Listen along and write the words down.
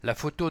La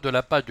photo de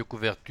la page de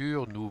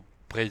couverture nous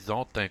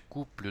présente un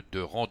couple de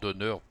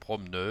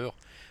randonneurs-promeneurs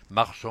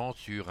marchant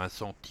sur un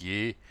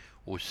sentier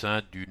au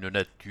sein d'une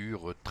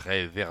nature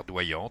très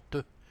verdoyante.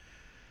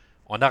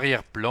 En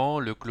arrière-plan,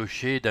 le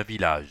clocher d'un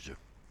village.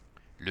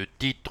 Le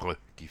titre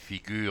qui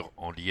figure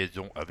en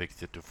liaison avec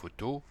cette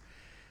photo,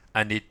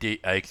 Un été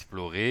à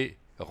explorer,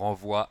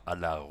 renvoie à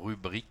la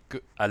rubrique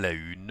à la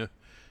une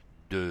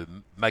de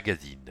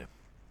magazine.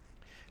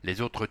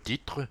 Les autres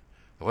titres,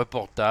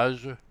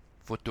 reportage,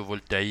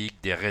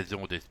 photovoltaïque des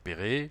raisons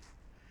d'espérer,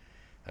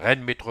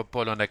 Rennes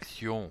Métropole en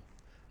action,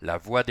 la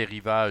voie des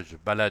rivages,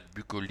 balade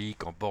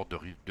bucolique en bord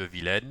de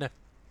Vilaine,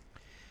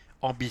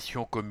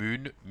 ambition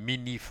commune,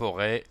 mini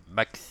forêt,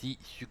 maxi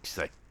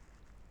succès.